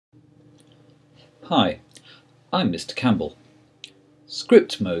Hi, I'm Mr. Campbell.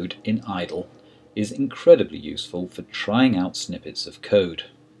 Script mode in idle is incredibly useful for trying out snippets of code.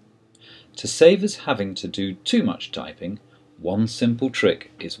 To save us having to do too much typing, one simple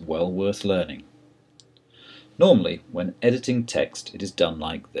trick is well worth learning. Normally, when editing text, it is done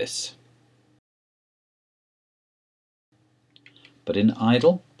like this. But in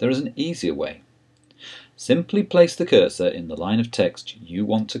idle, there is an easier way. Simply place the cursor in the line of text you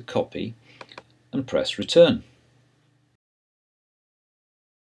want to copy and press return.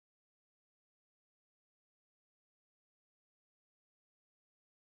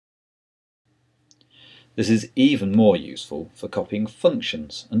 This is even more useful for copying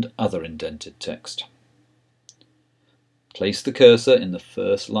functions and other indented text. Place the cursor in the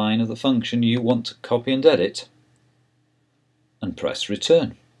first line of the function you want to copy and edit and press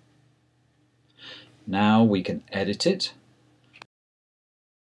return. Now we can edit it,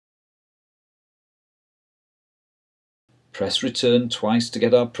 press return twice to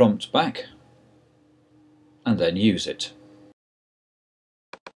get our prompt back, and then use it.